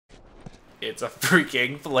It's a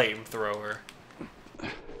freaking flamethrower.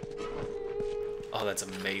 Oh, that's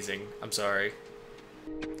amazing. I'm sorry.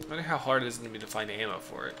 I wonder how hard it is going to be to find ammo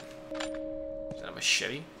for it. Is that a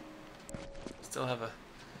machete? Still have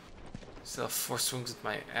 4 swings with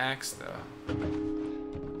my axe, though.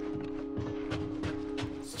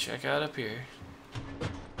 Let's check out up here.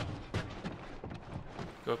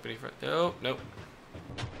 Go up any front. Nope, nope.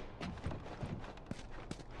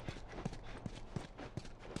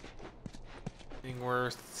 Anything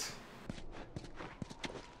worth.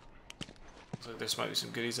 Looks like there might be some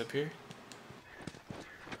goodies up here.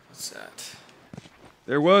 What's that?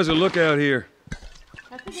 There was a lookout here.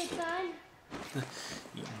 That's a good sign.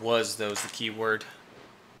 Was, though, is the key word.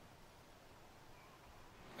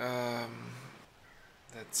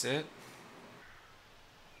 That's it.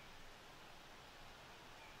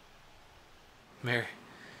 Merry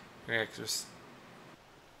Christmas.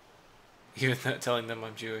 Even not telling them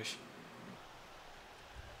I'm Jewish.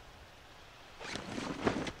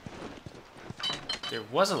 There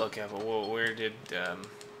was a lookout, but where did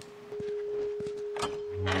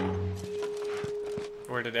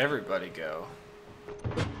everybody go?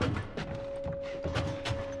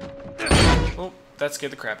 Oh, that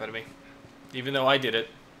scared the crap out of me. Even though I did it.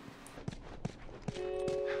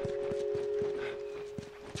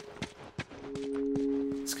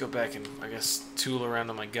 Let's go back and, I guess, tool around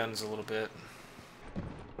on my guns a little bit.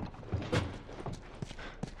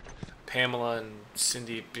 Pamela and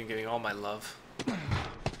Cindy have been getting all my love.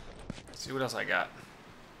 Let's see what else I got.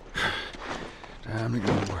 Time to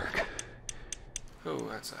go to work.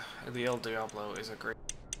 Oh, the El Diablo is a great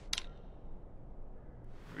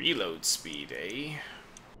reload speed, eh?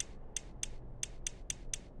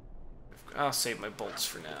 I'll save my bolts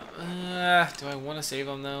for now. Do I want to save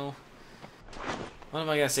them though? What am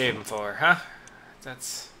I gonna save them for, huh?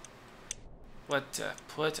 That's what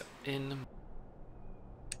put in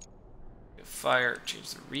fire.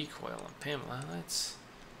 Change the recoil on Pamela. Let's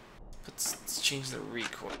change the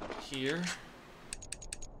recoil here,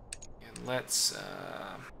 and let's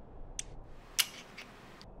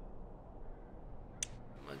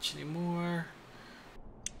much anymore.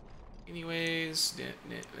 Anyways,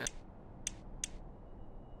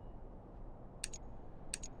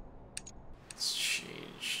 let's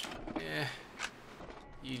change.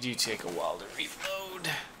 You do take a while to reload,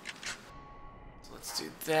 so let's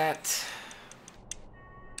do that.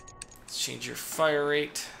 Let's change your fire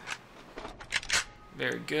rate.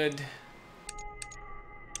 Very good.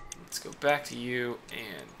 Let's go back to you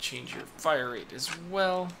and change your fire rate as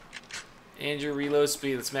well. And your reload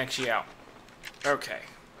speed. Let's max you out. Okay.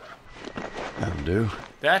 That'll do.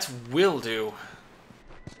 That will do.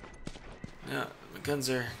 Yeah, my guns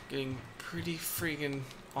are getting pretty freaking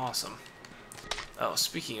awesome. Oh,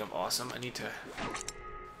 speaking of awesome, I need to... Let's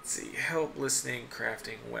see. Help listening,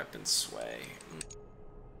 crafting, weapon sway.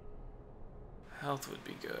 Health would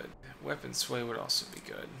be good. Weapon sway would also be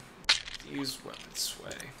good. Use weapon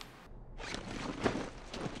sway.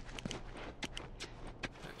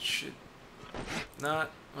 That should not,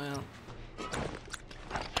 well...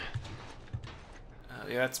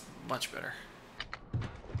 yeah, that's much better.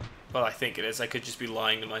 Well, I think it is. I could just be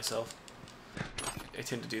lying to myself. I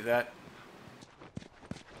tend to do that.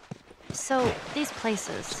 So, these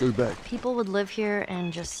places, Screw back. people would live here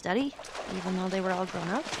and just study, even though they were all grown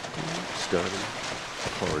up? Study,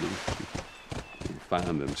 party, and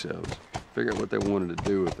find themselves. Figure out what they wanted to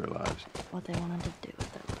do with their lives. What they wanted to do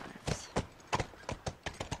with their lives.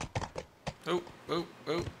 Oh, oh,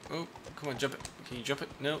 oh, oh. Come on, jump it. Can you jump it?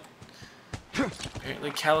 No.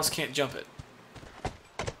 Apparently Callus can't jump it.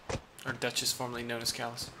 Or Duchess, formerly known as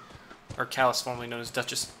Callus. Or Callus, formerly known as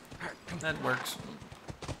Duchess. That works.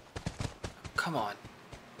 Come on.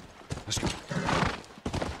 Let's go.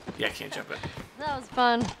 Yeah, I can't jump it. That was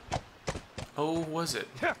fun. Oh, was it?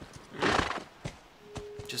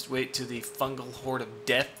 Just wait till the fungal horde of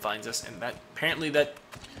death finds us, and that apparently that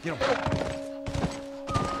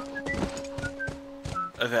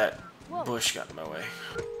that Whoa. bush got in my way.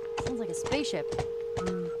 Sounds like a spaceship. Or,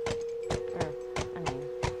 I mean,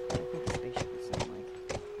 I think a spaceship would sound like.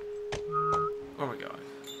 Where are we going?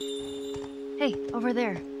 Hey, over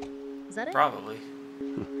there. Is that it? Probably.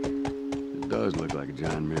 It does look like a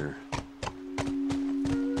giant mirror.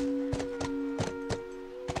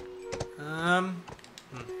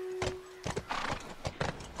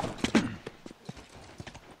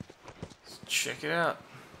 Let's check it out.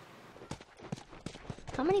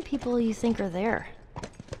 How many people do you think are there?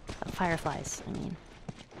 Fireflies, I mean.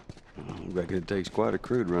 I reckon it takes quite a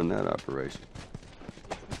crew to run that operation.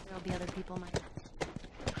 There'll be other people, Mike.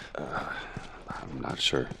 I'm not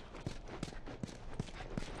sure.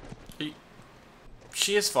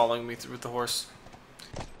 she is following me through with the horse.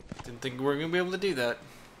 Didn't think we were going to be able to do that.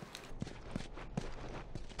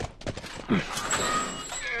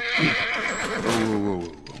 Whoa.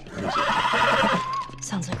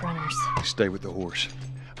 Sounds like runners. Stay with the horse.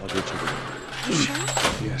 I'll get you. You sure?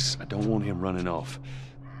 Yes, I don't want him running off.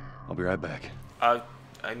 I'll be right back. I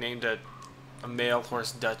named a male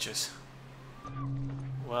horse Duchess.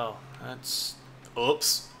 Well, that's...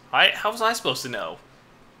 Oops. How was I supposed to know?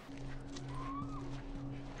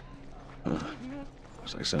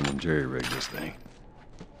 Looks like someone jerry-rigged this thing.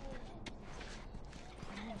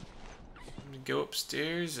 I'm gonna go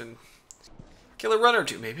upstairs and kill a runner or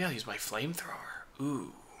two. Maybe I'll use my flamethrower.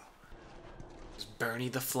 Ooh. It's Bernie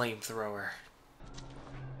the Flamethrower.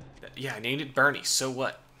 Yeah, I named it Bernie. So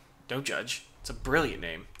what? Don't judge. It's a brilliant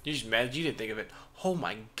name. You're just mad you didn't think of it. Oh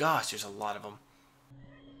my gosh, there's a lot of them.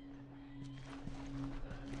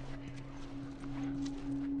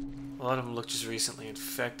 A lot of them look just recently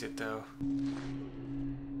infected, though.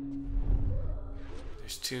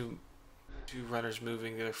 There's two runners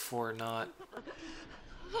moving. The other 4 are not.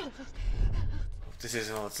 If this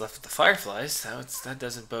isn't all that's left of the fireflies, that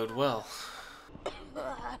doesn't bode well.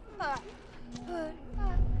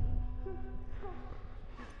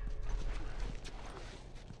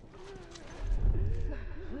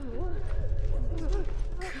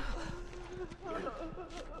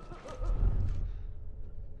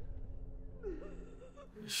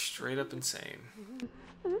 Straight up insane.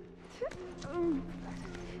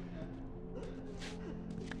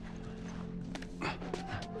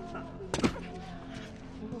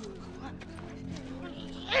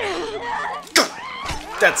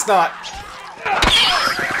 That's not...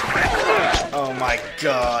 Oh my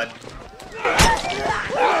god.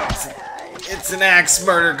 It's an axe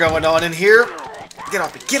murder going on in here. Get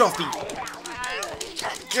off me, get off me.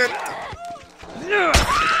 Get...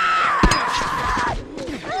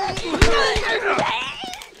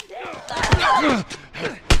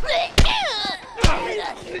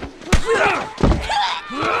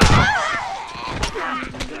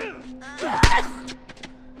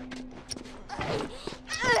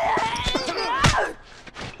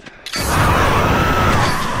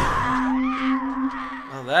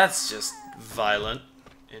 Well, that's just violent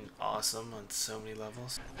and awesome on so many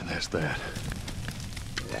levels. And that's that.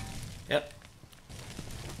 Yep.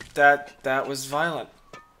 That was violent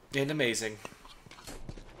and amazing.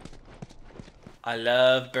 I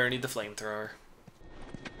love Bernie the Flamethrower.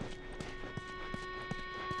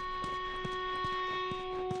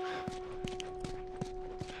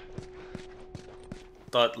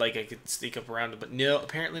 Thought like I could sneak up around it, but no,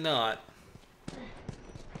 apparently not.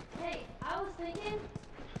 Hey, I was thinking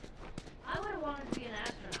I would have wanted to be an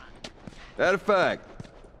astronaut. That a fact.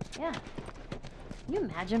 Yeah. Can you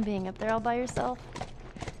imagine being up there all by yourself?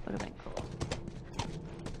 Would have been cool.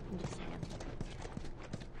 I'm just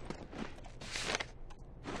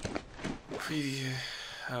saying.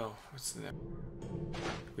 Oh, what's the...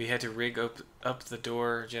 We had to rig up the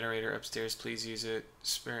door generator upstairs. Please use it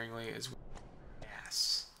sparingly as well.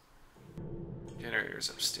 Yes. Generator's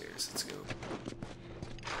upstairs. Let's go.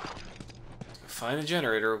 Find the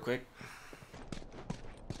generator real quick.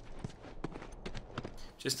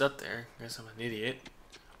 Just up there. Guess I'm an idiot.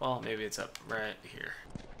 Well, maybe it's up right here.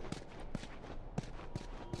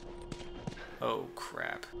 Oh,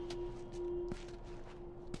 crap.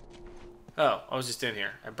 Oh, I was just in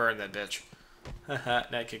here. I burned that bitch. Haha,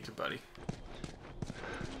 that kicked your buddy.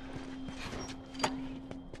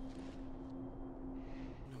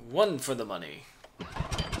 One for the money. 2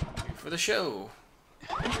 for the show.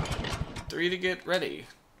 3 to get ready.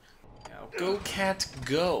 Now go, cat,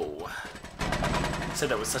 go. I said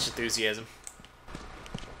that with such enthusiasm.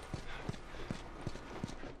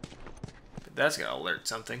 But that's gonna alert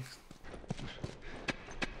something.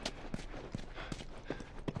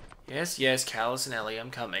 Yes, yes, Callus and Ellie, I'm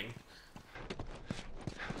coming.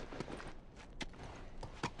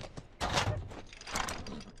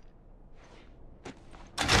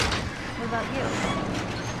 What about you?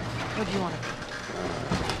 What'd you want to be?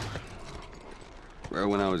 Well,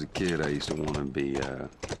 when I was a kid, I used to want to be a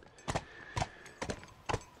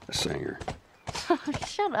singer.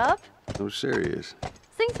 Shut up. No, serious.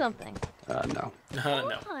 Sing something. No. No.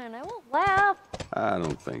 Come on, I won't laugh. I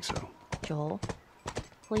don't think so. Joel,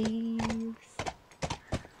 please.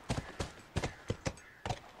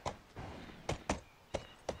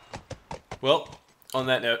 Well, on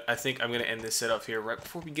that note, I think I'm going to end this set off here right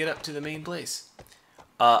before we get up to the main place.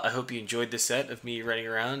 I hope you enjoyed this set of me running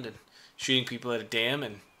around and shooting people at a dam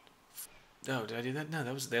and... Oh, did I do that? No,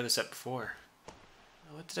 that was the other set before.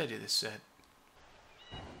 What did I do this set?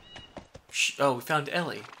 Oh, we found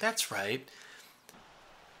Ellie. That's right.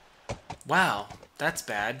 Wow, that's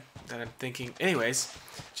bad that I'm thinking. Anyways,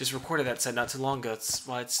 just recorded that set not too long ago. That's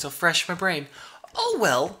why it's still fresh in my brain. Oh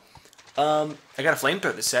well. I got a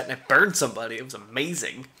flamethrower this set and I burned somebody. It was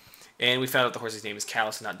amazing. And we found out the horse's name is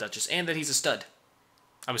Callus and not Duchess, and that he's a stud.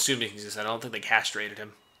 I'm assuming he's a stud. I don't think they castrated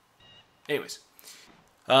him. Anyways.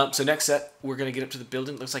 So next set, we're going to get up to the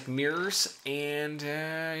building. It looks like mirrors, and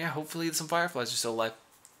yeah, hopefully some fireflies are still alive.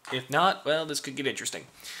 If not, well, this could get interesting.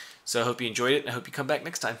 So I hope you enjoyed it, and I hope you come back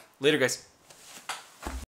next time. Later, guys.